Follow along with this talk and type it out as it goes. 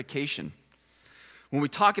justification. When we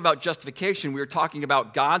talk about justification, we are talking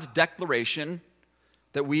about God's declaration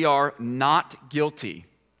that we are not guilty,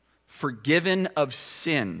 forgiven of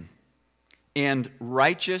sin, and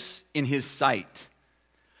righteous in His sight.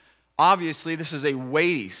 Obviously, this is a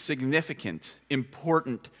weighty, significant,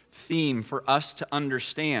 important theme for us to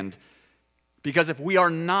understand, because if we are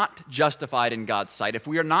not justified in God's sight, if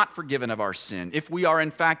we are not forgiven of our sin, if we are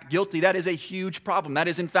in fact guilty, that is a huge problem. That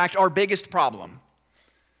is in fact our biggest problem.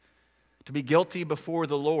 To be guilty before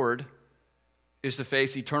the Lord is to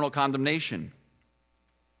face eternal condemnation.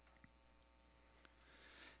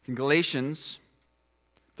 In Galatians,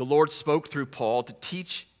 the Lord spoke through Paul to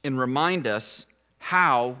teach and remind us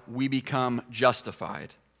how we become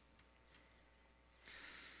justified.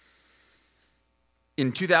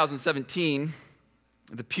 In 2017,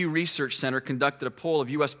 the Pew Research Center conducted a poll of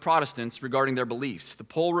U.S. Protestants regarding their beliefs. The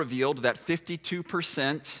poll revealed that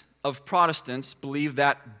 52% of Protestants believe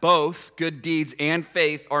that both good deeds and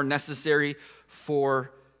faith are necessary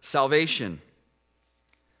for salvation.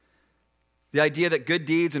 The idea that good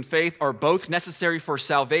deeds and faith are both necessary for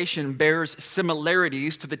salvation bears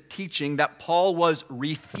similarities to the teaching that Paul was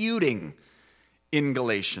refuting in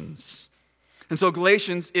Galatians. And so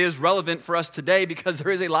Galatians is relevant for us today because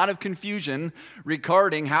there is a lot of confusion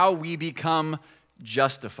regarding how we become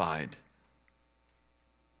justified.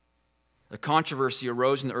 A controversy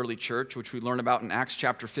arose in the early church, which we learn about in Acts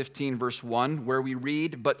chapter 15, verse 1, where we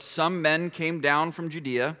read, "But some men came down from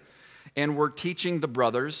Judea and were teaching the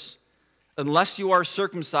brothers, 'Unless you are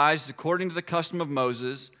circumcised according to the custom of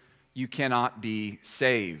Moses, you cannot be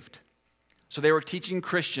saved.'" So they were teaching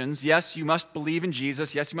Christians, yes, you must believe in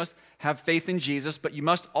Jesus, yes, you must have faith in Jesus, but you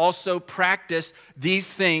must also practice these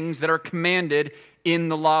things that are commanded in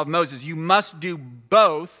the law of Moses. You must do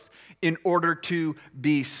both in order to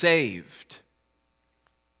be saved.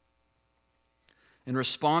 In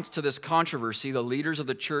response to this controversy, the leaders of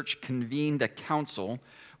the church convened a council,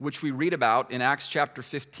 which we read about in Acts chapter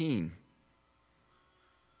 15.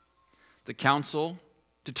 The council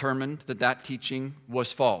determined that that teaching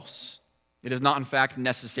was false. It is not, in fact,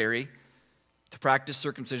 necessary to practice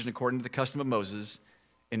circumcision according to the custom of Moses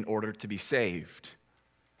in order to be saved.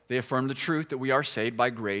 They affirmed the truth that we are saved by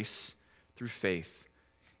grace through faith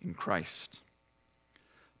in Christ.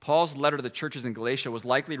 Paul's letter to the churches in Galatia was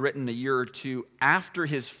likely written a year or two after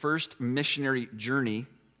his first missionary journey,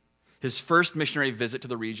 his first missionary visit to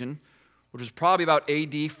the region, which was probably about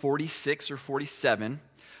AD 46 or 47,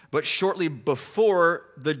 but shortly before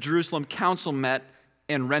the Jerusalem council met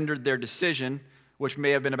and rendered their decision, which may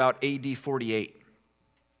have been about AD 48.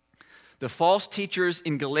 The false teachers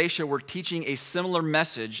in Galatia were teaching a similar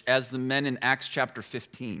message as the men in Acts chapter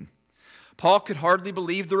 15. Paul could hardly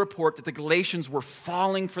believe the report that the Galatians were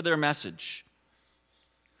falling for their message.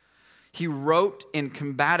 He wrote and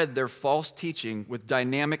combated their false teaching with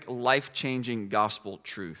dynamic, life-changing gospel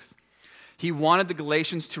truth. He wanted the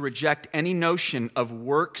Galatians to reject any notion of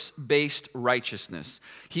works-based righteousness.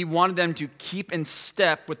 He wanted them to keep in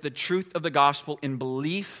step with the truth of the gospel in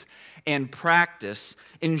belief and practice,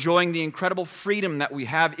 enjoying the incredible freedom that we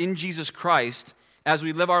have in Jesus Christ as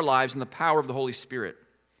we live our lives in the power of the Holy Spirit.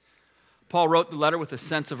 Paul wrote the letter with a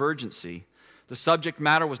sense of urgency. The subject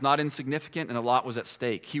matter was not insignificant and a lot was at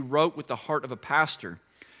stake. He wrote with the heart of a pastor.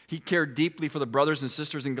 He cared deeply for the brothers and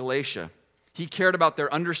sisters in Galatia. He cared about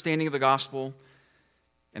their understanding of the gospel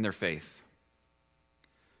and their faith.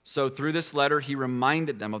 So through this letter, he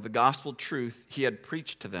reminded them of the gospel truth he had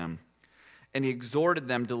preached to them, and he exhorted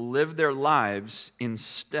them to live their lives in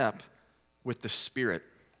step with the Spirit.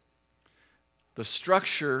 The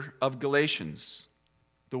structure of Galatians,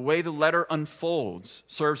 the way the letter unfolds,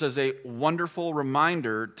 serves as a wonderful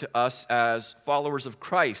reminder to us as followers of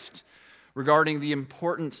Christ regarding the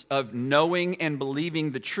importance of knowing and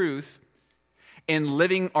believing the truth and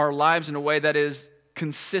living our lives in a way that is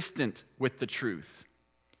consistent with the truth.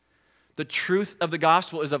 The truth of the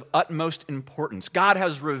gospel is of utmost importance. God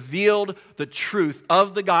has revealed the truth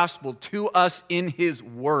of the gospel to us in His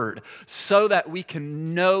Word so that we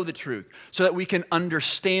can know the truth, so that we can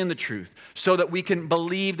understand the truth, so that we can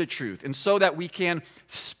believe the truth, and so that we can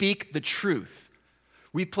speak the truth.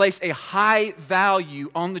 We place a high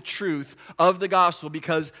value on the truth of the gospel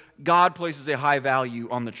because God places a high value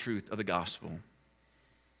on the truth of the gospel.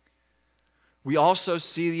 We also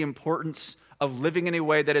see the importance of living in a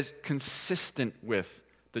way that is consistent with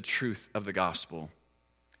the truth of the gospel.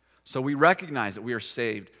 So we recognize that we are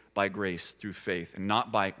saved by grace through faith and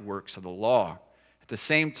not by works of the law. At the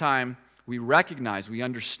same time, we recognize, we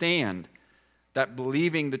understand that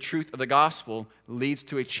believing the truth of the gospel leads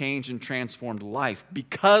to a changed and transformed life.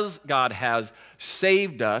 Because God has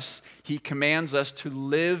saved us, He commands us to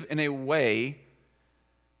live in a way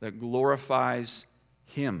that glorifies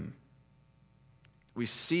Him. We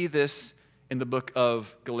see this in the book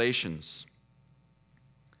of Galatians.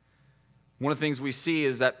 One of the things we see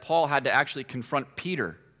is that Paul had to actually confront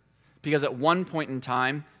Peter, because at one point in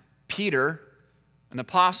time, Peter, an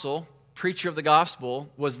apostle, preacher of the gospel,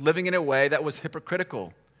 was living in a way that was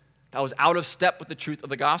hypocritical, that was out of step with the truth of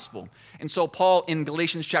the gospel. And so Paul, in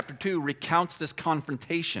Galatians chapter 2, recounts this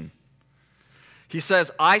confrontation. He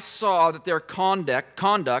says, I saw that their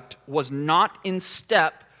conduct was not in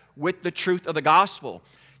step with the truth of the gospel.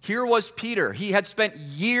 Here was Peter. He had spent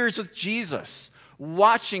years with Jesus,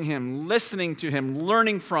 watching Him, listening to Him,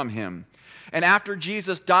 learning from Him. And after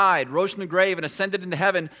Jesus died, rose from the grave, and ascended into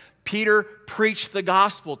heaven, Peter preached the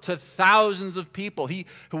gospel to thousands of people. He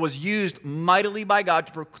was used mightily by God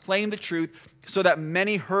to proclaim the truth so that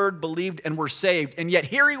many heard, believed, and were saved. And yet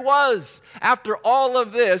here he was, after all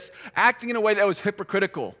of this, acting in a way that was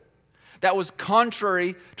hypocritical, that was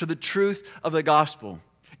contrary to the truth of the gospel.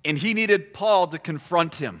 And he needed Paul to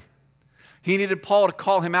confront him. He needed Paul to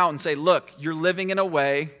call him out and say, look, you're living in a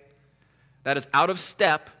way that is out of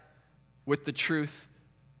step with the truth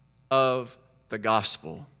of the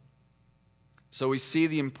gospel. So we see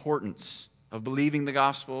the importance of believing the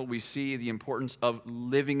gospel. We see the importance of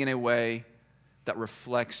living in a way that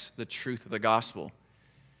reflects the truth of the gospel.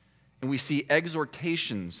 And we see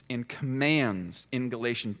exhortations and commands in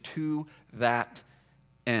Galatians to that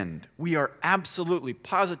end. We are absolutely,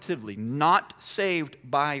 positively not saved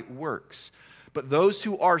by works, but those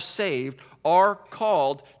who are saved are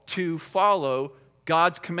called to follow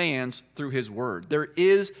God's commands through His Word. There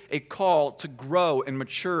is a call to grow and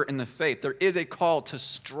mature in the faith. There is a call to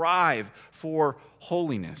strive for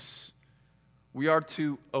holiness. We are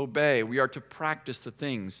to obey. We are to practice the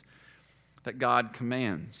things that God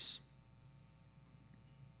commands.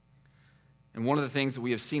 And one of the things that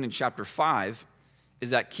we have seen in chapter 5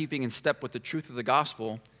 is that keeping in step with the truth of the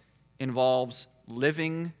gospel involves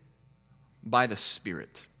living by the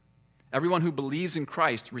Spirit. Everyone who believes in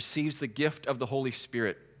Christ receives the gift of the Holy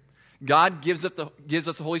Spirit. God gives us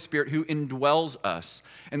the Holy Spirit who indwells us.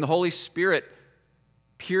 And the Holy Spirit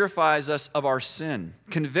purifies us of our sin,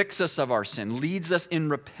 convicts us of our sin, leads us in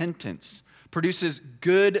repentance, produces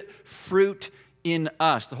good fruit in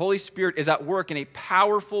us. The Holy Spirit is at work in a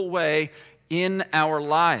powerful way in our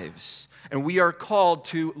lives. And we are called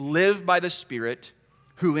to live by the Spirit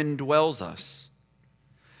who indwells us.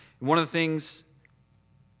 One of the things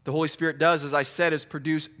the Holy Spirit does, as I said, is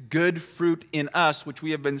produce good fruit in us, which we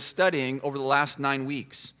have been studying over the last 9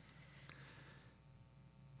 weeks.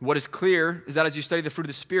 What is clear is that as you study the fruit of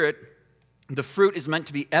the Spirit, the fruit is meant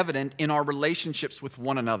to be evident in our relationships with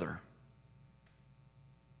one another.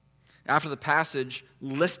 After the passage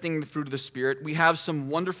listing the fruit of the Spirit, we have some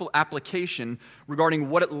wonderful application regarding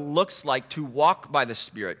what it looks like to walk by the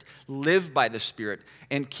Spirit, live by the Spirit,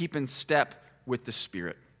 and keep in step with the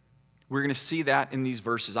Spirit. We're going to see that in these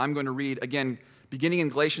verses. I'm going to read, again, beginning in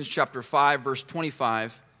Galatians chapter 5, verse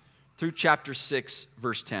 25, through chapter 6,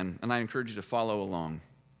 verse 10. And I encourage you to follow along.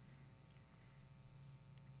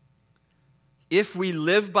 If we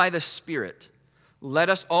live by the Spirit, let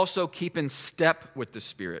us also keep in step with the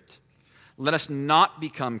Spirit. Let us not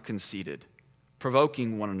become conceited,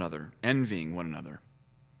 provoking one another, envying one another.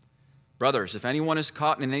 Brothers, if anyone is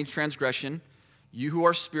caught in any transgression, you who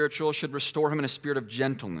are spiritual should restore him in a spirit of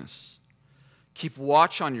gentleness. Keep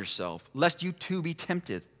watch on yourself, lest you too be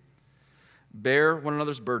tempted. Bear one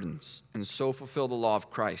another's burdens, and so fulfill the law of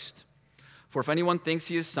Christ. For if anyone thinks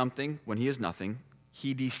he is something when he is nothing,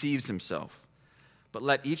 he deceives himself. But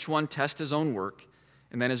let each one test his own work,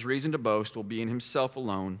 and then his reason to boast will be in himself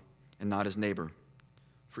alone and not his neighbor.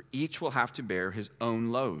 For each will have to bear his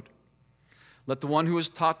own load. Let the one who is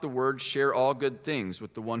taught the word share all good things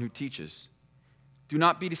with the one who teaches. Do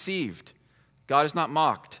not be deceived. God is not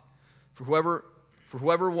mocked. For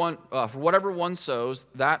whatever one sows,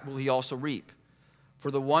 that will he also reap.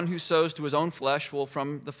 For the one who sows to his own flesh will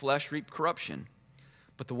from the flesh reap corruption.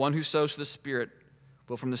 But the one who sows to the Spirit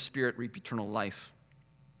will from the Spirit reap eternal life.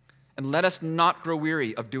 And let us not grow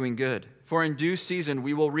weary of doing good, for in due season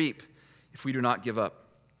we will reap if we do not give up.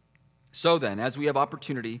 So then, as we have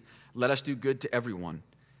opportunity, let us do good to everyone,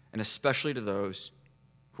 and especially to those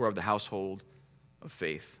who are of the household of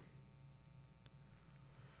faith.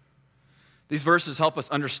 These verses help us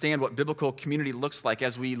understand what biblical community looks like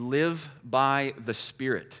as we live by the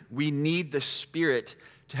Spirit. We need the Spirit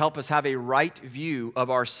to help us have a right view of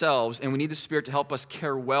ourselves, and we need the Spirit to help us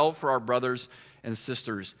care well for our brothers and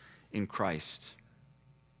sisters in Christ.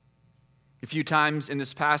 A few times in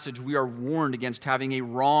this passage, we are warned against having a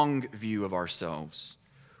wrong view of ourselves.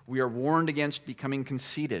 We are warned against becoming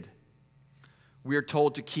conceited. We are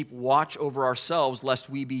told to keep watch over ourselves lest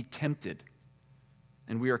we be tempted.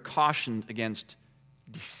 And we are cautioned against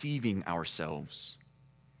deceiving ourselves.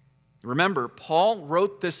 Remember, Paul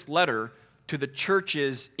wrote this letter to the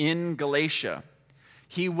churches in Galatia.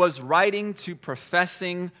 He was writing to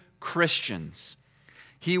professing Christians.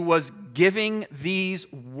 He was giving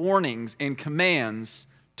these warnings and commands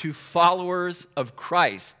to followers of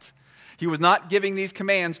Christ. He was not giving these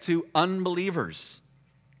commands to unbelievers.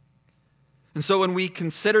 And so when we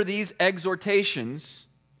consider these exhortations,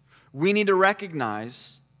 we need to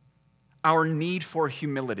recognize our need for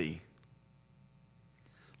humility.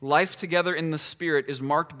 Life together in the Spirit is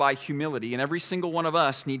marked by humility, and every single one of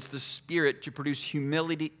us needs the Spirit to produce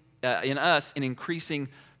humility in us in increasing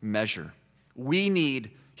measure. We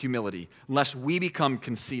need humility, lest we become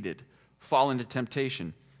conceited, fall into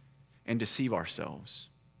temptation, and deceive ourselves.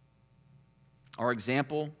 Our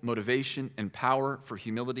example, motivation, and power for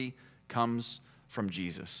humility comes from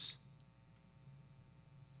Jesus.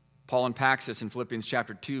 Paul unpacks this in Philippians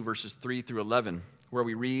chapter 2, verses 3 through 11, where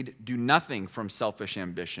we read, "Do nothing from selfish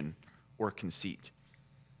ambition or conceit,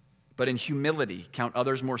 but in humility count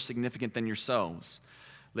others more significant than yourselves.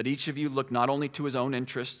 Let each of you look not only to his own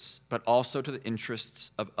interests, but also to the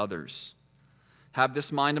interests of others. Have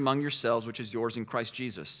this mind among yourselves, which is yours in Christ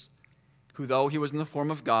Jesus, who though he was in the form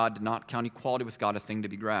of God, did not count equality with God a thing to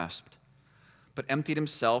be grasped, but emptied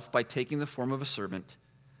himself by taking the form of a servant,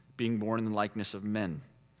 being born in the likeness of men.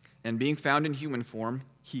 And being found in human form,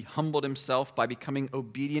 he humbled himself by becoming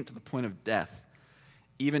obedient to the point of death,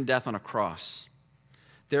 even death on a cross.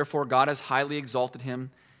 Therefore God has highly exalted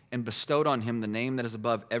him and bestowed on him the name that is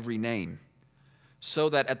above every name, so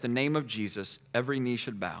that at the name of Jesus every knee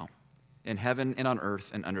should bow, in heaven and on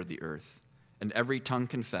earth and under the earth, and every tongue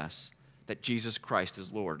confess that Jesus Christ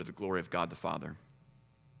is Lord, to the glory of God the Father."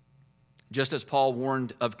 Just as Paul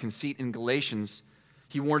warned of conceit in Galatians,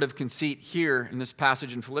 he warned of conceit here in this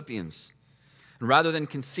passage in Philippians. And rather than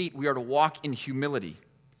conceit, we are to walk in humility.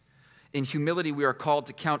 In humility, we are called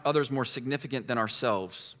to count others more significant than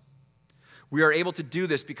ourselves. We are able to do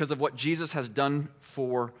this because of what Jesus has done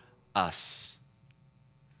for us.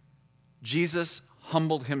 Jesus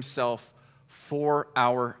humbled himself for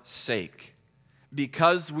our sake.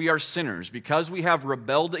 Because we are sinners, because we have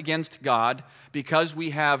rebelled against God, because we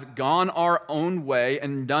have gone our own way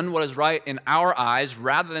and done what is right in our eyes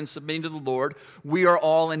rather than submitting to the Lord, we are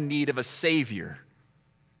all in need of a Savior.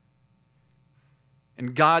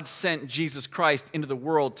 And God sent Jesus Christ into the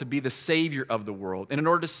world to be the Savior of the world. And in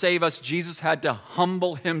order to save us, Jesus had to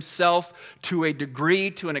humble himself to a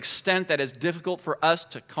degree, to an extent that is difficult for us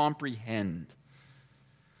to comprehend.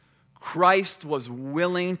 Christ was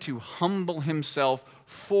willing to humble himself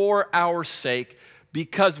for our sake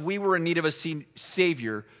because we were in need of a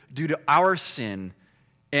Savior due to our sin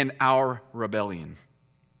and our rebellion.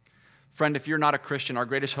 Friend, if you're not a Christian, our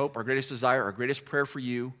greatest hope, our greatest desire, our greatest prayer for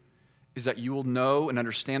you is that you will know and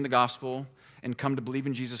understand the gospel and come to believe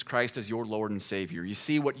in Jesus Christ as your Lord and Savior. You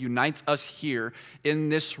see, what unites us here in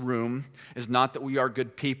this room is not that we are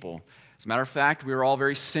good people. As a matter of fact, we are all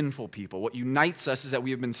very sinful people. What unites us is that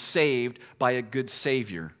we have been saved by a good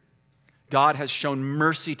Savior. God has shown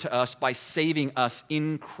mercy to us by saving us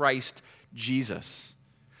in Christ Jesus.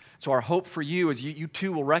 So our hope for you is you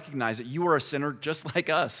too will recognize that you are a sinner just like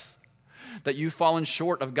us, that you've fallen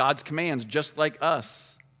short of God's commands just like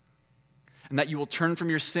us, and that you will turn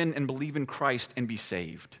from your sin and believe in Christ and be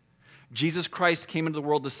saved. Jesus Christ came into the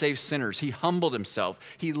world to save sinners. He humbled himself.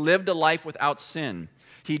 He lived a life without sin.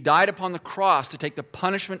 He died upon the cross to take the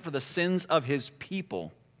punishment for the sins of his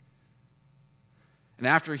people. And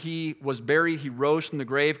after he was buried, he rose from the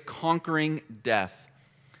grave, conquering death.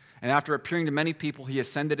 And after appearing to many people, he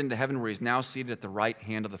ascended into heaven, where he is now seated at the right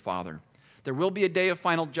hand of the Father. There will be a day of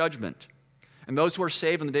final judgment. And those who are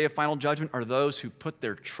saved on the day of final judgment are those who put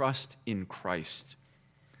their trust in Christ.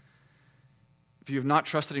 If you have not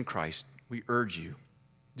trusted in Christ, we urge you,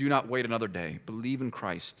 do not wait another day. Believe in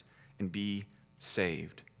Christ and be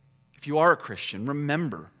saved. If you are a Christian,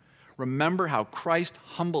 remember how Christ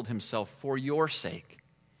humbled himself for your sake.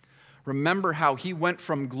 Remember how he went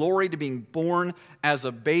from glory to being born as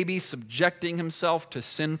a baby, subjecting himself to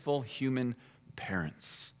sinful human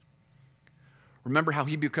parents. Remember how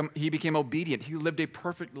he became obedient. He lived a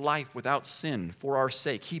perfect life without sin for our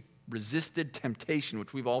sake. He resisted temptation,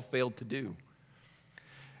 which we've all failed to do.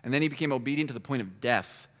 And then he became obedient to the point of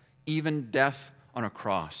death, even death on a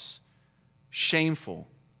cross. Shameful,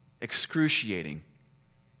 excruciating,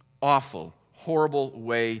 awful, horrible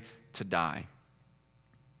way to die.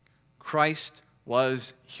 Christ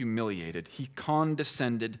was humiliated. He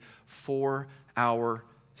condescended for our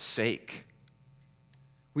sake.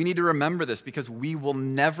 We need to remember this because we will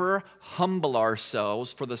never humble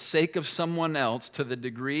ourselves for the sake of someone else to the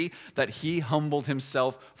degree that he humbled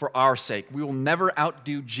himself for our sake. We will never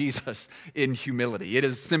outdo Jesus in humility. It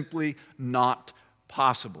is simply not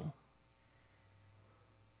possible.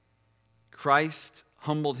 Christ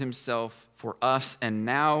humbled himself for us, and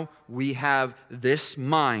now we have this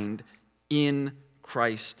mind in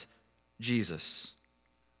Christ Jesus.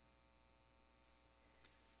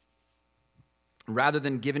 Rather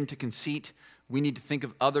than given to conceit, we need to think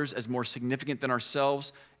of others as more significant than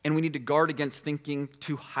ourselves, and we need to guard against thinking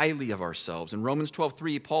too highly of ourselves. In Romans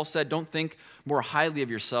 12:3, Paul said, "Don't think more highly of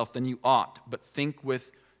yourself than you ought, but think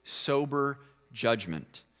with sober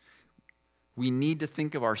judgment." We need to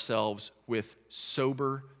think of ourselves with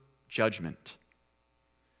sober judgment.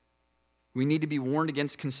 We need to be warned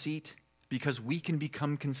against conceit because we can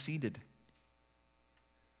become conceited.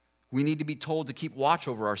 We need to be told to keep watch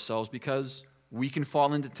over ourselves because we can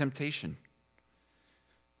fall into temptation.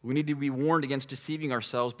 We need to be warned against deceiving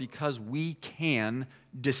ourselves because we can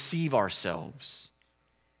deceive ourselves.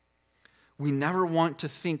 We never want to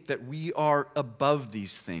think that we are above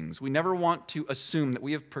these things. We never want to assume that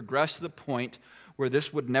we have progressed to the point where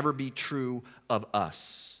this would never be true of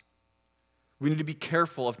us. We need to be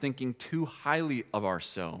careful of thinking too highly of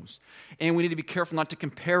ourselves. And we need to be careful not to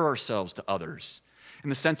compare ourselves to others in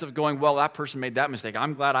the sense of going, well, that person made that mistake.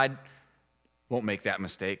 I'm glad I won't make that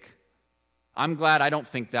mistake. I'm glad I don't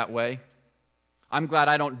think that way. I'm glad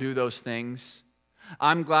I don't do those things.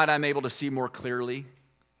 I'm glad I'm able to see more clearly.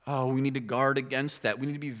 Oh, we need to guard against that. We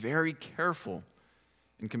need to be very careful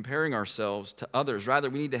in comparing ourselves to others. Rather,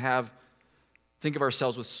 we need to think of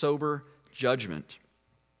ourselves with sober judgment.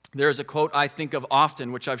 There is a quote I think of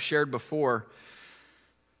often, which I've shared before.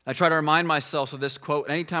 I try to remind myself of this quote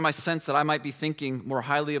anytime I sense that I might be thinking more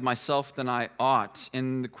highly of myself than I ought.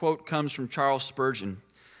 And the quote comes from Charles Spurgeon.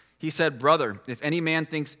 He said, "Brother, if any man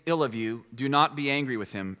thinks ill of you, do not be angry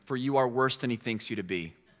with him, for you are worse than he thinks you to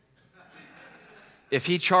be. If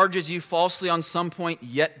he charges you falsely on some point,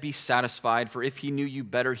 yet be satisfied, for if he knew you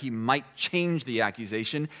better, he might change the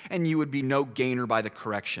accusation, and you would be no gainer by the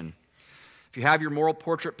correction. If you have your moral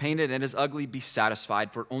portrait painted and it is ugly, be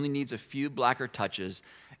satisfied, for it only needs a few blacker touches,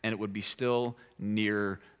 and it would be still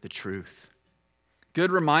near the truth."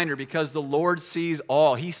 Good reminder, because the Lord sees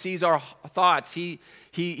all. He sees our thoughts. He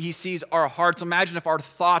sees our hearts. Imagine if our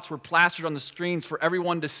thoughts were plastered on the screens for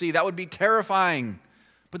everyone to see. That would be terrifying.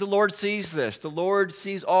 But the Lord sees this. The Lord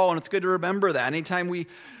sees all, and it's good to remember that. Anytime we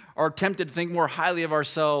are tempted to think more highly of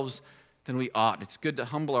ourselves than we ought, it's good to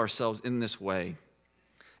humble ourselves in this way.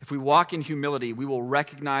 If we walk in humility, we will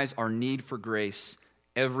recognize our need for grace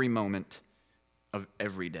every moment of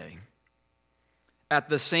every day. At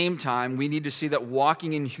the same time, we need to see that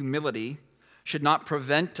walking in humility should not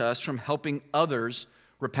prevent us from helping others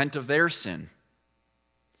repent of their sin.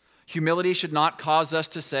 Humility should not cause us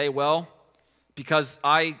to say, well, because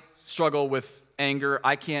I struggle with anger,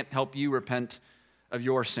 I can't help you repent of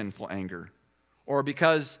your sinful anger. Or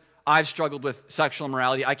because I've struggled with sexual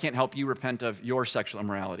immorality, I can't help you repent of your sexual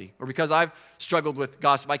immorality. Or because I've struggled with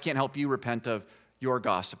gossip, I can't help you repent of your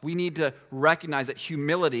gossip. We need to recognize that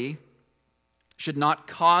humility should not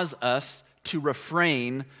cause us to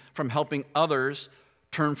refrain from helping others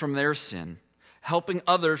turn from their sin. Helping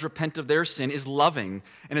others repent of their sin is loving,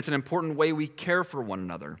 and it's an important way we care for one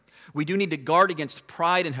another. We do need to guard against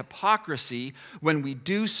pride and hypocrisy when we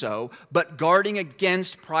do so, but guarding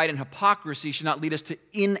against pride and hypocrisy should not lead us to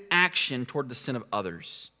inaction toward the sin of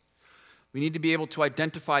others. We need to be able to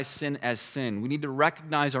identify sin as sin. We need to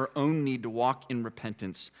recognize our own need to walk in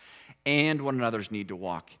repentance and one another's need to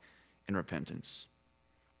walk in repentance.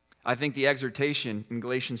 I think the exhortation in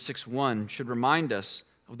Galatians 6:1 should remind us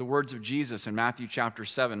of the words of Jesus in Matthew chapter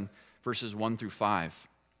 7, verses 1 through 5.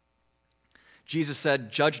 Jesus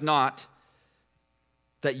said, "Judge not,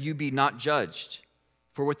 that you be not judged.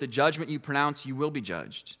 For with the judgment you pronounce, you will be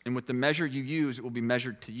judged. And with the measure you use, it will be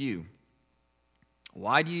measured to you.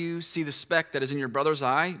 Why do you see the speck that is in your brother's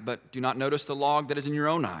eye, but do not notice the log that is in your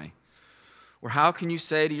own eye? Or how can you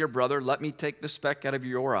say to your brother, 'Let me take the speck out of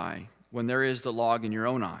your eye,' when there is the log in your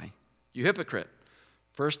own eye? You hypocrite.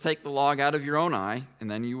 First take the log out of your own eye,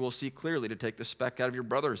 and then you will see clearly to take the speck out of your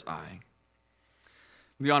brother's eye."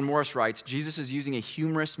 Leon Morris writes, Jesus is using a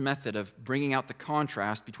humorous method of bringing out the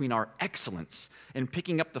contrast between our excellence in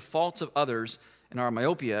picking up the faults of others and our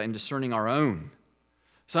myopia in discerning our own.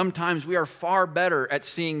 Sometimes we are far better at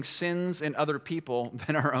seeing sins in other people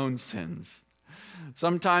than our own sins.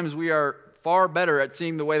 Sometimes we are far better at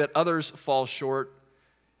seeing the way that others fall short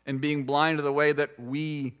and being blind to the way that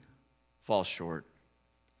we fall short.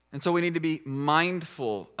 And so we need to be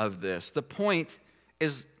mindful of this. The point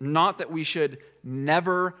is not that we should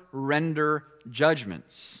never render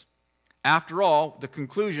judgments. After all, the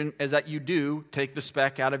conclusion is that you do take the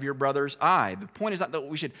speck out of your brother's eye. The point is not that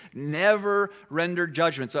we should never render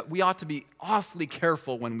judgments, but we ought to be awfully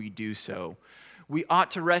careful when we do so. We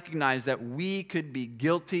ought to recognize that we could be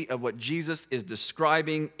guilty of what Jesus is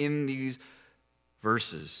describing in these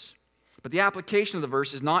verses. But the application of the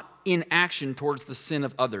verse is not inaction towards the sin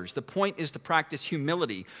of others. The point is to practice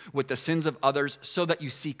humility with the sins of others so that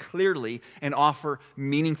you see clearly and offer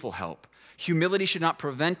meaningful help. Humility should not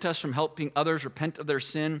prevent us from helping others repent of their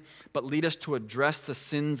sin, but lead us to address the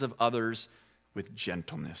sins of others with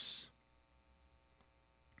gentleness.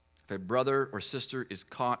 If a brother or sister is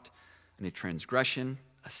caught in a transgression,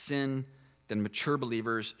 a sin, then mature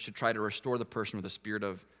believers should try to restore the person with a spirit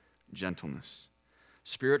of gentleness.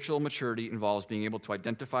 Spiritual maturity involves being able to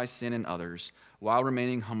identify sin in others while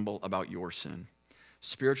remaining humble about your sin.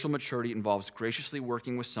 Spiritual maturity involves graciously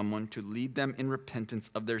working with someone to lead them in repentance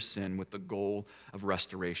of their sin with the goal of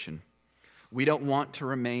restoration. We don't want to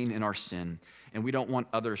remain in our sin, and we don't want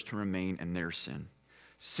others to remain in their sin.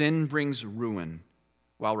 Sin brings ruin,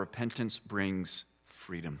 while repentance brings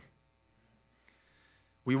freedom.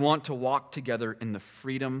 We want to walk together in the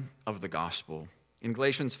freedom of the gospel. In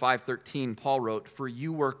Galatians 5:13, Paul wrote, "For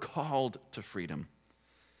you were called to freedom.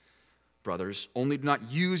 Brothers, only do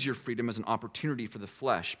not use your freedom as an opportunity for the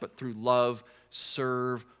flesh, but through love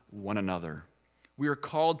serve one another." We are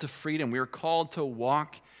called to freedom. We are called to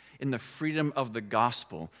walk in the freedom of the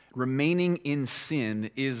gospel. Remaining in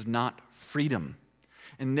sin is not freedom.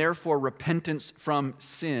 And therefore, repentance from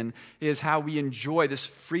sin is how we enjoy this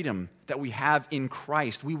freedom that we have in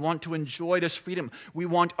Christ. We want to enjoy this freedom. We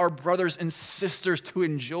want our brothers and sisters to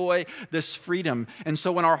enjoy this freedom. And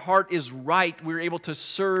so when our heart is right, we're able to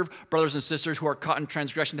serve brothers and sisters who are caught in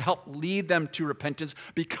transgression to help lead them to repentance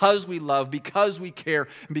because we love, because we care,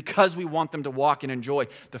 and because we want them to walk and enjoy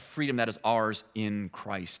the freedom that is ours in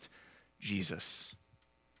Christ Jesus.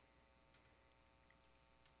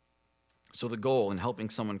 So the goal in helping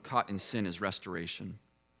someone caught in sin is restoration.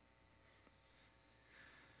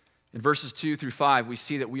 In verses 2 through 5, we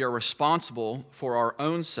see that we are responsible for our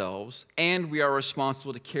own selves and we are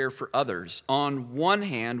responsible to care for others. On one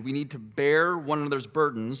hand, we need to bear one another's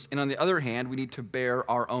burdens, and on the other hand, we need to bear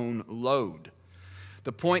our own load.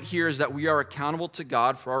 The point here is that we are accountable to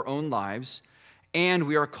God for our own lives, and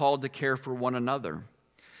we are called to care for one another.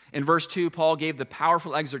 In verse 2, Paul gave the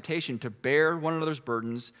powerful exhortation to bear one another's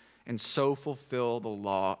burdens and so fulfill the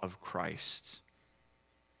law of Christ.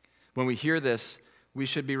 When we hear this, we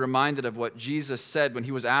should be reminded of what Jesus said when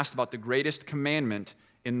he was asked about the greatest commandment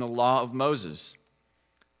in the law of Moses.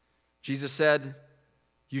 Jesus said,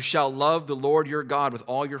 "You shall love the Lord your God with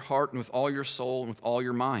all your heart and with all your soul and with all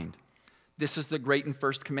your mind. This is the great and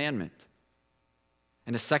first commandment.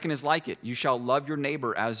 And the second is like it. You shall love your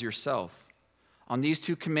neighbor as yourself. On these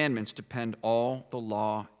two commandments depend all the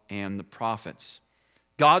law and the prophets."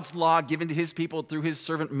 God's law given to his people through his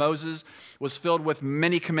servant Moses was filled with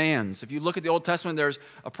many commands. If you look at the Old Testament, there's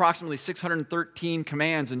approximately 613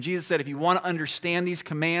 commands. And Jesus said, if you want to understand these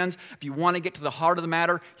commands, if you want to get to the heart of the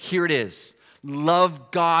matter, here it is.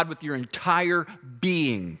 Love God with your entire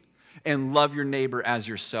being and love your neighbor as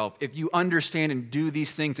yourself. If you understand and do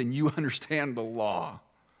these things, then you understand the law.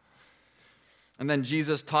 And then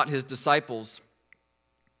Jesus taught his disciples,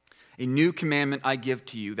 "A new commandment I give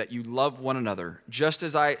to you, that you love one another. Just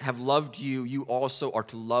as I have loved you, you also are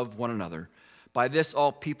to love one another. By this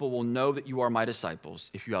all people will know that you are my disciples,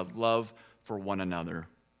 if you have love for one another."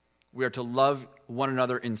 We are to love one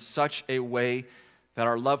another in such a way that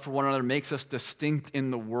our love for one another makes us distinct in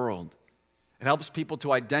the world. It helps people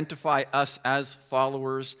to identify us as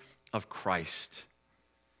followers of Christ.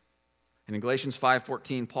 And in Galatians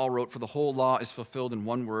 5:14, Paul wrote, "For the whole law is fulfilled in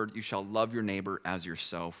one word, you shall love your neighbor as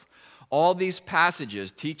yourself." All these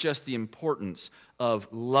passages teach us the importance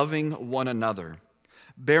of loving one another.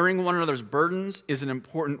 Bearing one another's burdens is an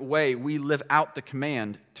important way we live out the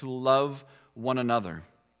command to love one another.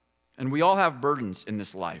 And we all have burdens in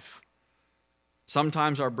this life.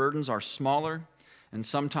 Sometimes our burdens are smaller, and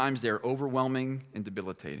sometimes they are overwhelming and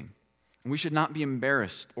debilitating. And we should not be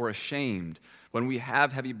embarrassed or ashamed when we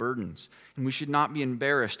have heavy burdens. And we should not be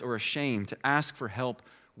embarrassed or ashamed to ask for help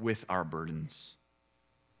with our burdens.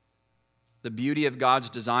 The beauty of God's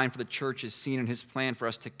design for the church is seen in his plan for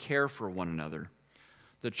us to care for one another.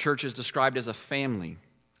 The church is described as a family,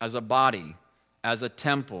 as a body, as a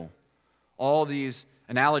temple. All these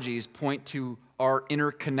analogies point to our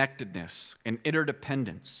interconnectedness and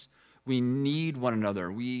interdependence. We need one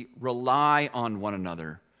another. We rely on one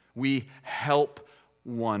another. We help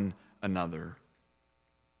one another.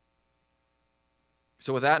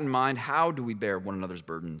 So with that in mind, how do we bear one another's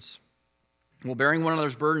burdens? Well, bearing one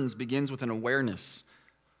another's burdens begins with an awareness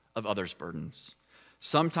of others' burdens.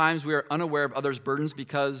 Sometimes we are unaware of others' burdens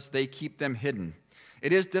because they keep them hidden.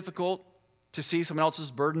 It is difficult to see someone else's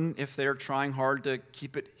burden if they're trying hard to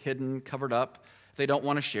keep it hidden, covered up, if they don't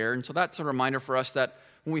want to share. And so that's a reminder for us that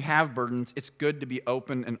when we have burdens, it's good to be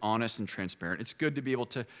open and honest and transparent. It's good to be able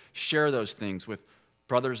to share those things with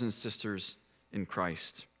brothers and sisters in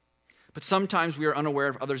Christ. But sometimes we are unaware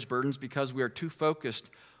of others' burdens because we are too focused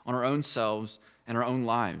on our own selves and our own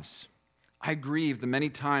lives. I grieve the many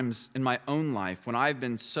times in my own life when I've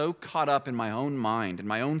been so caught up in my own mind and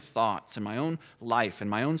my own thoughts and my own life and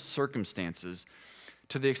my own circumstances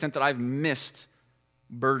to the extent that I've missed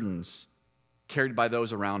burdens carried by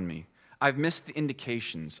those around me. I've missed the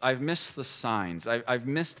indications. I've missed the signs. I've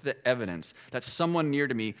missed the evidence that someone near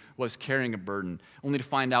to me was carrying a burden, only to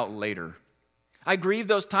find out later. I grieve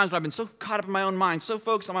those times when I've been so caught up in my own mind, so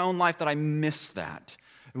focused on my own life that I miss that.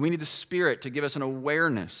 And we need the Spirit to give us an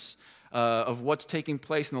awareness of what's taking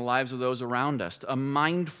place in the lives of those around us, a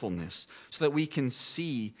mindfulness, so that we can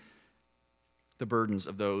see the burdens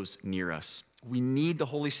of those near us. We need the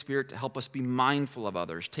Holy Spirit to help us be mindful of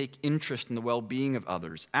others, take interest in the well-being of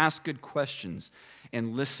others, ask good questions,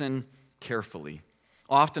 and listen carefully.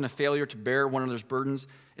 Often a failure to bear one another's burdens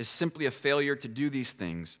is simply a failure to do these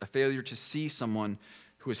things, a failure to see someone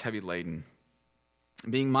who is heavy laden.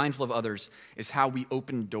 Being mindful of others is how we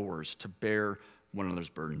open doors to bear one another's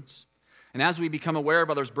burdens. And as we become aware of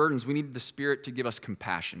others' burdens, we need the Spirit to give us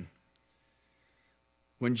compassion.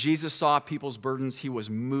 When Jesus saw people's burdens, he was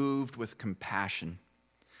moved with compassion.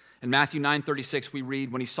 In Matthew 9:36, we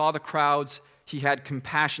read, when he saw the crowds, he had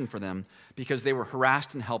compassion for them because they were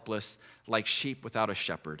harassed and helpless like sheep without a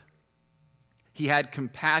shepherd. He had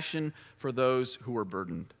compassion for those who were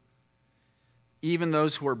burdened, even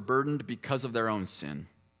those who were burdened because of their own sin.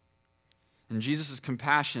 And Jesus'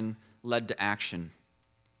 compassion led to action.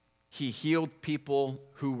 He healed people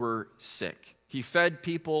who were sick. He fed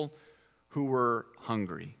people who were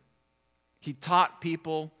hungry. He taught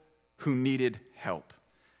people who needed help.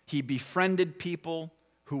 He befriended people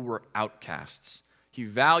who were outcasts. He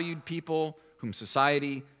valued people whom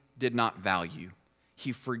society did not value.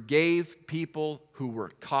 He forgave people who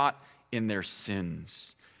were caught in their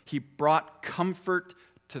sins. He brought comfort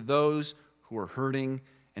to those who were hurting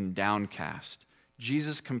and downcast.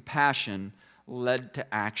 Jesus' compassion led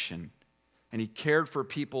to action, and he cared for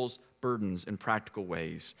people's burdens in practical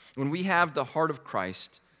ways. When we have the heart of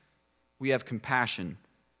Christ, we have compassion,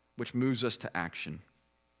 which moves us to action.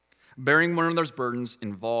 Bearing one another's burdens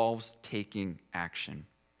involves taking action.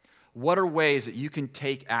 What are ways that you can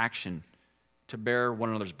take action to bear one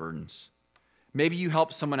another's burdens? Maybe you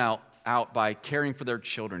help someone out by caring for their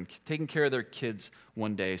children, taking care of their kids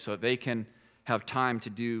one day so that they can have time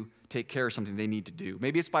to take care of something they need to do.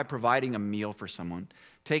 Maybe it's by providing a meal for someone,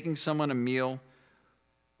 taking someone a meal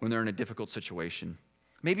when they're in a difficult situation.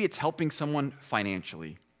 Maybe it's helping someone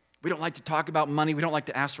financially. We don't like to talk about money. We don't like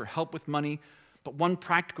to ask for help with money. But one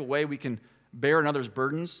practical way we can bear another's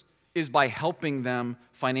burdens is by helping them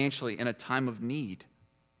financially in a time of need.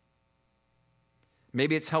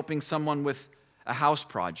 Maybe it's helping someone with a house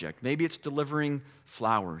project. Maybe it's delivering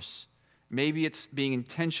flowers. Maybe it's being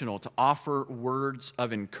intentional to offer words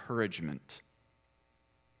of encouragement.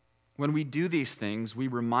 When we do these things, we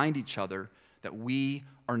remind each other that we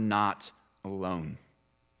are not alone.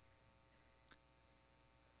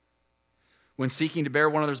 When seeking to bear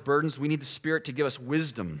one another's burdens, we need the Spirit to give us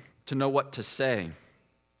wisdom to know what to say.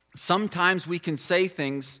 Sometimes we can say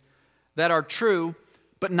things that are true,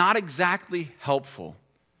 but not exactly helpful.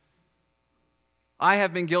 I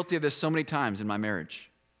have been guilty of this so many times in my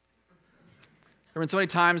marriage. There have been so many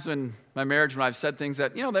times in my marriage when I've said things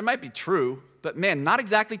that, they might be true, but man, not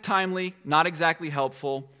exactly timely, not exactly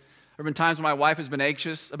helpful. There have been times when my wife has been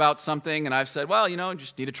anxious about something, and I've said,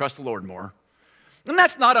 just need to trust the Lord more. And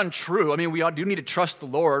that's not untrue. I mean, we all do need to trust the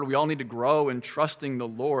Lord. We all need to grow in trusting the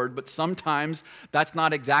Lord, but sometimes that's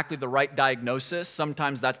not exactly the right diagnosis.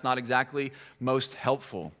 Sometimes that's not exactly most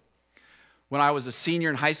helpful. When I was a senior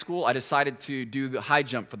in high school, I decided to do the high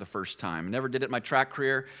jump for the first time. Never did it in my track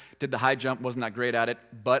career, did the high jump, wasn't that great at it,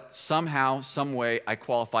 but somehow, some way, I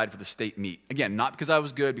qualified for the state meet. Again, not because I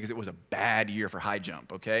was good, because it was a bad year for high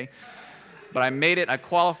jump, okay? But I made it, I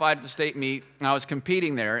qualified at the state meet, and I was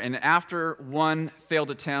competing there, and after one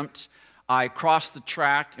failed attempt, I crossed the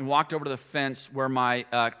track and walked over to the fence where my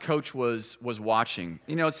coach was watching.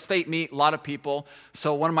 You know, it's state meet, a lot of people.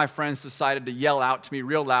 So one of my friends decided to yell out to me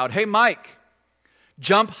real loud, "Hey, Mike,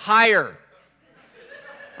 jump higher."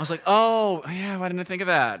 I was like, "Oh, yeah, why didn't I think of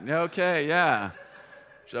that? Okay, yeah."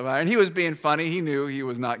 Jump higher. And he was being funny. He knew he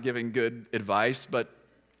was not giving good advice, but,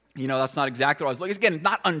 you know, that's not exactly what I was looking. Again,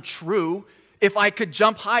 not untrue. If I could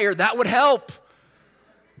jump higher, that would help.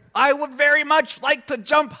 I would very much like to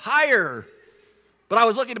jump higher. But I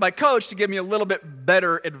was looking to my coach to give me a little bit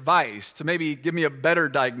better advice, to maybe give me a better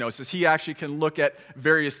diagnosis. He actually can look at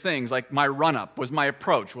various things, like my run-up. Was my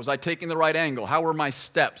approach? Was I taking the right angle? How were my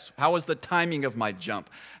steps? How was the timing of my jump?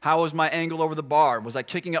 How was my angle over the bar? Was I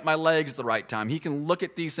kicking up my legs at the right time? He can look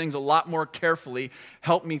at these things a lot more carefully,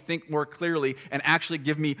 help me think more clearly, and actually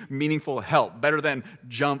give me meaningful help, better than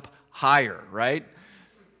jump higher, right?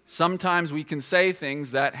 Sometimes we can say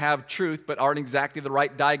things that have truth but aren't exactly the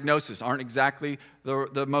right diagnosis, aren't exactly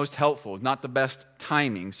the most helpful, not the best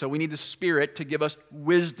timing. So we need the Spirit to give us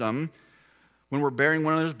wisdom when we're bearing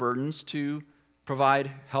one another's burdens to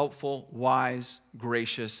provide helpful, wise,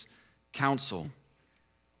 gracious counsel.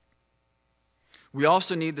 We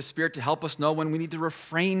also need the Spirit to help us know when we need to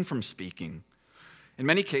refrain from speaking. In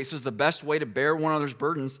many cases, the best way to bear one another's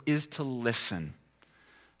burdens is to listen.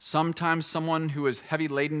 Sometimes someone who is heavy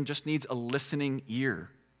laden just needs a listening ear.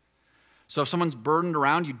 So if someone's burdened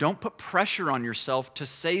around you, don't put pressure on yourself to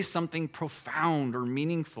say something profound or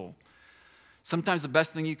meaningful. Sometimes the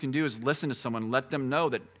best thing you can do is listen to someone, let them know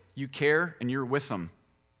that you care and you're with them,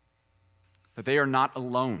 that they are not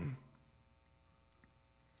alone.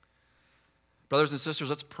 Brothers and sisters,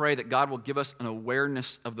 let's pray that God will give us an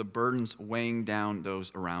awareness of the burdens weighing down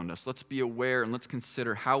those around us. Let's be aware and let's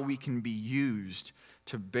consider how we can be used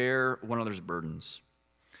to bear one another's burdens.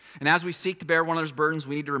 And as we seek to bear one another's burdens,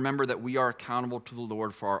 we need to remember that we are accountable to the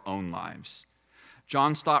Lord for our own lives.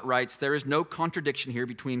 John Stott writes, there is no contradiction here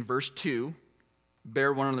between verse 2,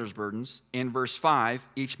 bear one another's burdens, and verse 5,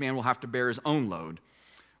 each man will have to bear his own load.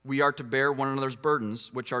 We are to bear one another's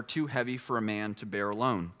burdens, which are too heavy for a man to bear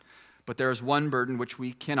alone. But there is one burden which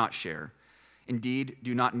we cannot share. Indeed,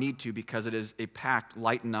 do not need to, because it is a pact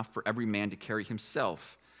light enough for every man to carry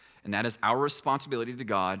himself. And that is our responsibility to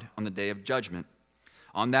God on the day of judgment.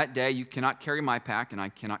 On that day, you cannot carry my pack, and I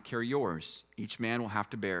cannot carry yours. Each man will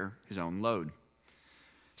have to bear his own load.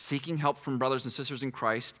 Seeking help from brothers and sisters in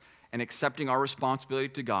Christ and accepting our responsibility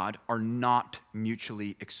to God are not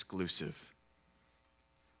mutually exclusive.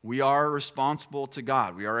 We are responsible to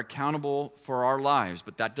God. We are accountable for our lives,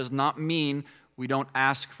 but that does not mean we don't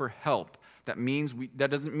ask for help. That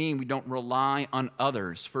doesn't mean we don't rely on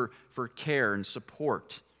others for care and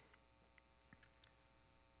support.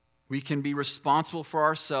 We can be responsible for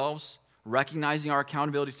ourselves, recognizing our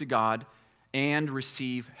accountability to God, and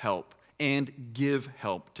receive help and give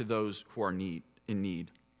help to those who are in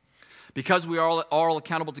need. Because we are all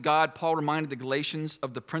accountable to God, Paul reminded the Galatians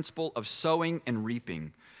of the principle of sowing and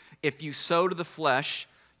reaping. If you sow to the flesh,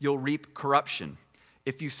 you'll reap corruption.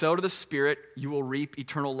 If you sow to the Spirit, you will reap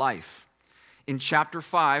eternal life. In chapter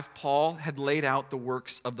 5, Paul had laid out the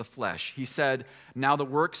works of the flesh. He said, now the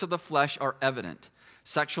works of the flesh are evident: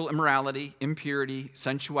 sexual immorality, impurity,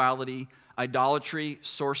 sensuality, idolatry,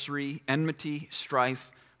 sorcery, enmity,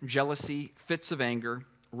 strife, jealousy, fits of anger,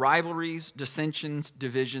 rivalries, dissensions,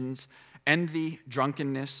 divisions, envy,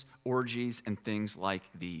 drunkenness, orgies, and things like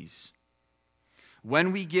these.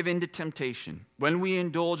 When we give in to temptation, when we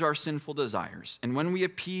indulge our sinful desires, and when we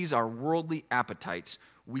appease our worldly appetites,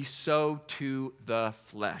 we sow to the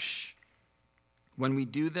flesh. When we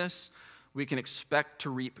do this, we can expect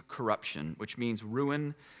to reap corruption, which means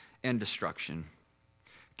ruin and destruction.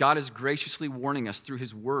 God is graciously warning us through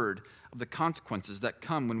His Word of the consequences that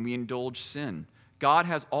come when we indulge sin. God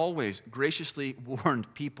has always graciously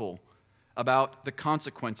warned people about the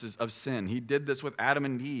consequences of sin. He did this with Adam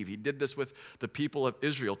and Eve. He did this with the people of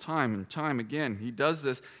Israel time and time again. He does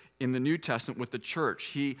this in the New Testament with the church.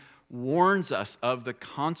 He warns us of the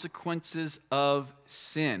consequences of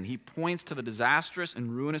sin. He points to the disastrous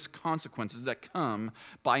and ruinous consequences that come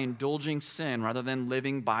by indulging sin rather than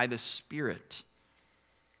living by the Spirit.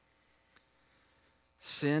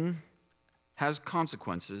 Sin has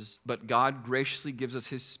consequences, but God graciously gives us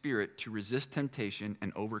His Spirit to resist temptation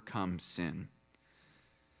and overcome sin.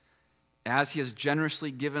 As He has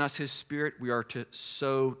generously given us His Spirit, we are to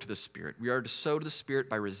sow to the Spirit. We are to sow to the Spirit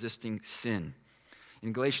by resisting sin.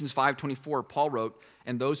 In Galatians 5:24, Paul wrote,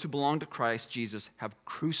 "And those who belong to Christ Jesus have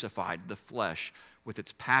crucified the flesh with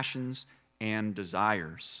its passions and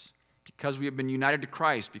desires." Because we have been united to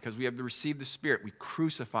Christ, because we have received the Spirit, we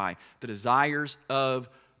crucify the desires of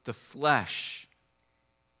the flesh.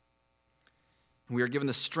 We are given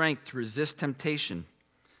the strength to resist temptation.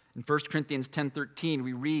 In 1 Corinthians 10:13,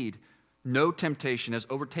 we read, "No temptation has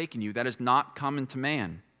overtaken you that is not common to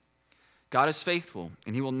man. God is faithful,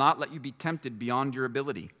 and he will not let you be tempted beyond your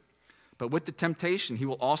ability. But with the temptation, he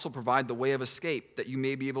will also provide the way of escape that you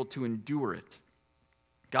may be able to endure it."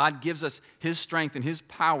 God gives us his strength and his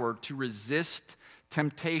power to resist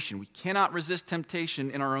temptation. We cannot resist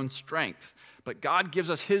temptation in our own strength, but God gives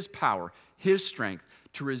us his power, his strength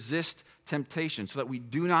to resist temptation so that we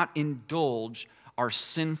do not indulge our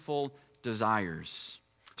sinful desires.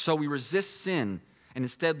 So we resist sin and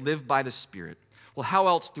instead live by the Spirit. Well, how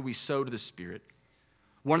else do we sow to the Spirit?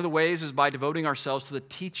 One of the ways is by devoting ourselves to the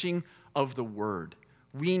teaching of the Word.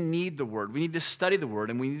 We need the Word. We need to study the Word,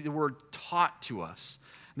 and we need the Word taught to us.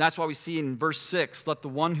 And that's why we see in verse 6, "Let the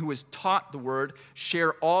one who is taught the Word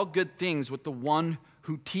share all good things with the one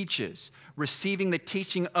who teaches." Receiving the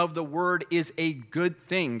teaching of the Word is a good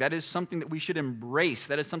thing. That is something that we should embrace.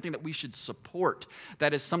 That is something that we should support.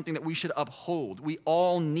 That is something that we should uphold. We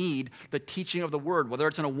all need the teaching of the Word, whether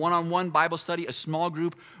it's in a one-on-one Bible study, a small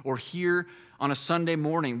group, or here on a Sunday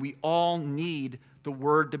morning. We all need the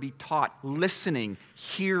Word to be taught. Listening,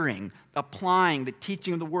 hearing, applying the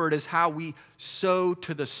teaching of the Word is how we sow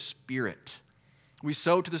to the Spirit. We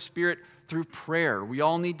sow to the Spirit through prayer. We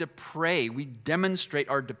all need to pray. We demonstrate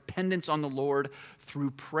our dependence on the Lord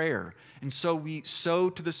through prayer. And so we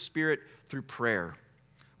sow to the Spirit through prayer.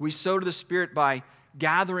 We sow to the Spirit by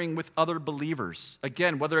gathering with other believers.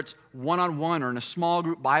 Again, whether it's one-on-one or in a small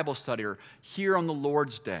group Bible study or here on the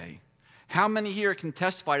Lord's Day. How many here can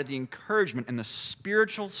testify to the encouragement and the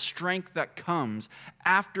spiritual strength that comes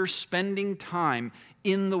after spending time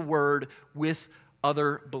in the Word with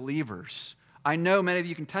other believers? I know many of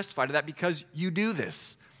you can testify to that because you do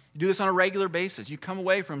this. You do this on a regular basis. You come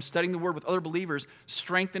away from studying the Word with other believers,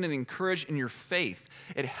 strengthened and encouraged in your faith.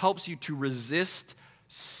 It helps you to resist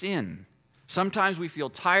sin. Sometimes we feel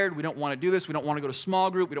tired. We don't want to do this. We don't want to go to small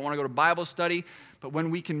group. We don't want to go to Bible study. But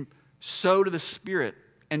when we can sow to the Spirit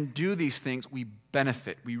and do these things, we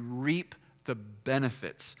benefit. We reap the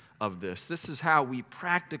benefits of this. This is how we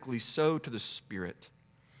practically sow to the Spirit.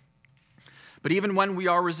 But even when we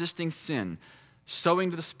are resisting sin,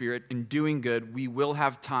 sowing to the Spirit and doing good, we will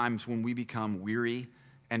have times when we become weary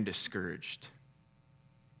and discouraged.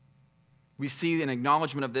 We see an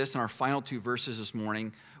acknowledgement of this in our final two verses this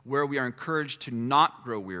morning, where we are encouraged to not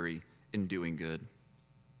grow weary in doing good.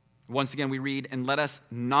 Once again, we read, "And let us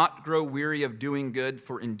not grow weary of doing good,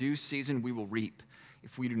 for in due season we will reap,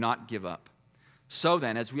 if we do not give up. So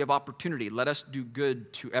then, as we have opportunity, let us do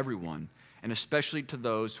good to everyone, and especially to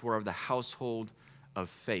those who are of the household of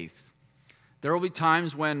faith." There will be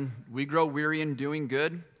times when we grow weary in doing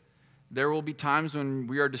good. There will be times when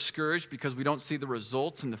we are discouraged because we don't see the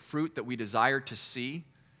results and the fruit that we desire to see.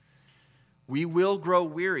 We will grow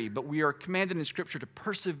weary, but we are commanded in Scripture to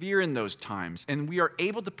persevere in those times. And we are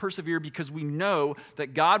able to persevere because we know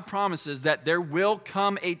that God promises that there will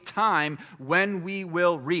come a time when we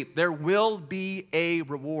will reap. There will be a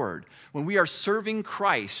reward. When we are serving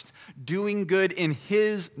Christ, doing good in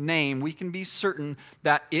His name, we can be certain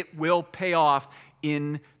that it will pay off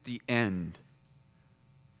in the end.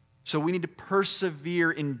 So we need to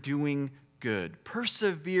persevere in doing good.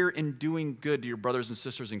 Persevere in doing good to your brothers and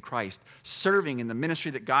sisters in Christ, serving in the ministry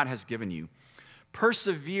that God has given you.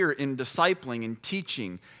 Persevere in discipling and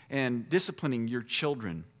teaching and disciplining your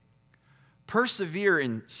children. Persevere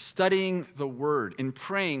in studying the Word, in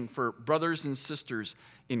praying for brothers and sisters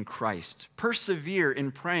in Christ. Persevere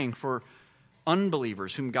in praying for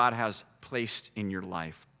unbelievers whom God has placed in your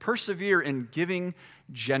life. Persevere in giving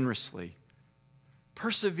generously.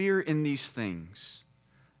 Persevere in these things,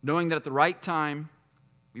 knowing that at the right time,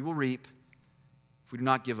 we will reap if we do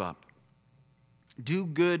not give up. Do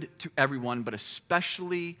good to everyone, but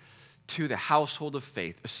especially to the household of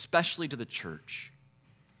faith, especially to the church.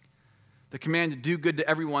 The command to do good to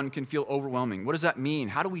everyone can feel overwhelming. What does that mean?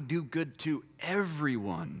 How do we do good to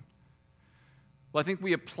everyone? Well, I think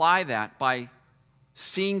we apply that by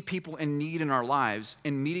seeing people in need in our lives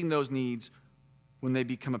and meeting those needs when they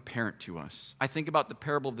become apparent to us. I think about the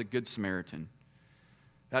parable of the Good Samaritan.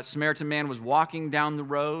 That Samaritan man was walking down the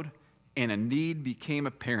road, and a need became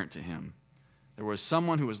apparent to him. There was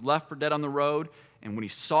someone who was left for dead on the road, and when he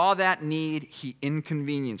saw that need, he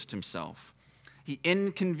inconvenienced himself. He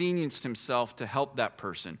inconvenienced himself to help that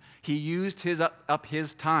person. He used up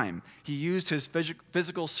his time. He used his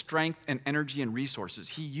physical strength and energy and resources.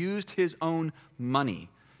 He used his own money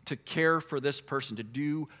to care for this person, to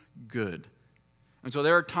do good. And so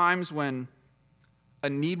there are times when a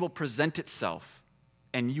need will present itself,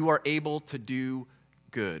 and you are able to do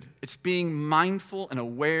good. It's being mindful and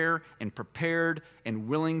aware and prepared and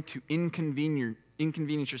willing to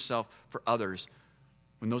inconvenience yourself for others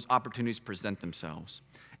when those opportunities present themselves.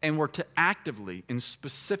 And we're to actively and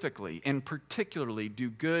specifically and particularly do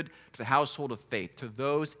good to the household of faith, to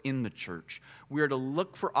those in the church. We are to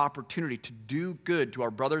look for opportunity to do good to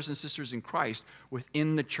our brothers and sisters in Christ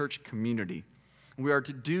within the church community. We are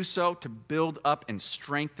to do so to build up and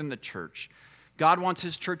strengthen the church. God wants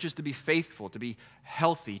his churches to be faithful, to be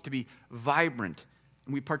healthy, to be vibrant.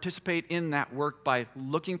 And we participate in that work by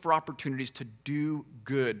looking for opportunities to do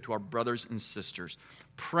good to our brothers and sisters,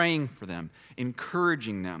 praying for them,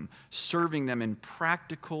 encouraging them, serving them in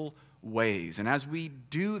practical ways. And as we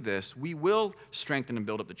do this, we will strengthen and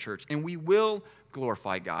build up the church, and we will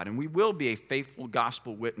glorify God, and we will be a faithful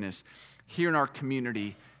gospel witness here in our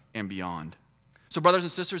community and beyond. So, brothers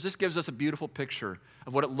and sisters, this gives us a beautiful picture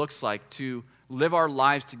of what it looks like to live our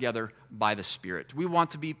lives together by the Spirit. We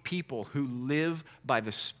want to be people who live by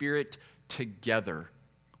the Spirit together,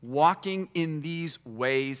 walking in these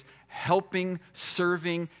ways, helping,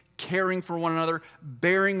 serving, caring for one another,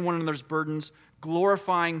 bearing one another's burdens,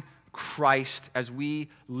 glorifying Christ as we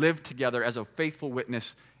live together as a faithful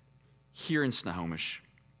witness here in Snohomish.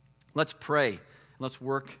 Let's pray. Let's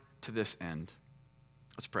work to this end.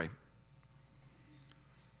 Let's pray.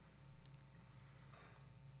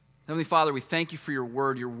 Heavenly Father, we thank you for your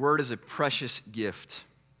word. Your word is a precious gift.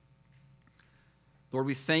 Lord,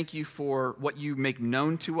 we thank you for what you make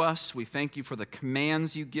known to us. We thank you for the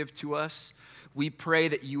commands you give to us. We pray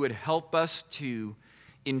that you would help us to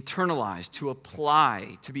internalize, to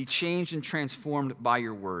apply, to be changed and transformed by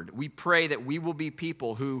your word. We pray that we will be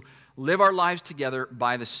people who live our lives together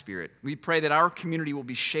by the Spirit. We pray that our community will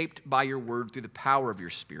be shaped by your word through the power of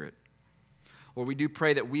your Spirit. Lord, we do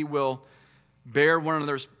pray that we will bear one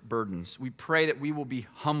another's burdens. We pray that we will be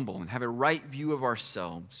humble and have a right view of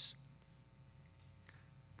ourselves.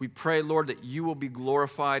 We pray, Lord, that you will be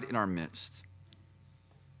glorified in our midst.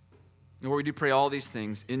 Lord, we do pray all these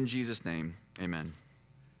things in Jesus' name. Amen.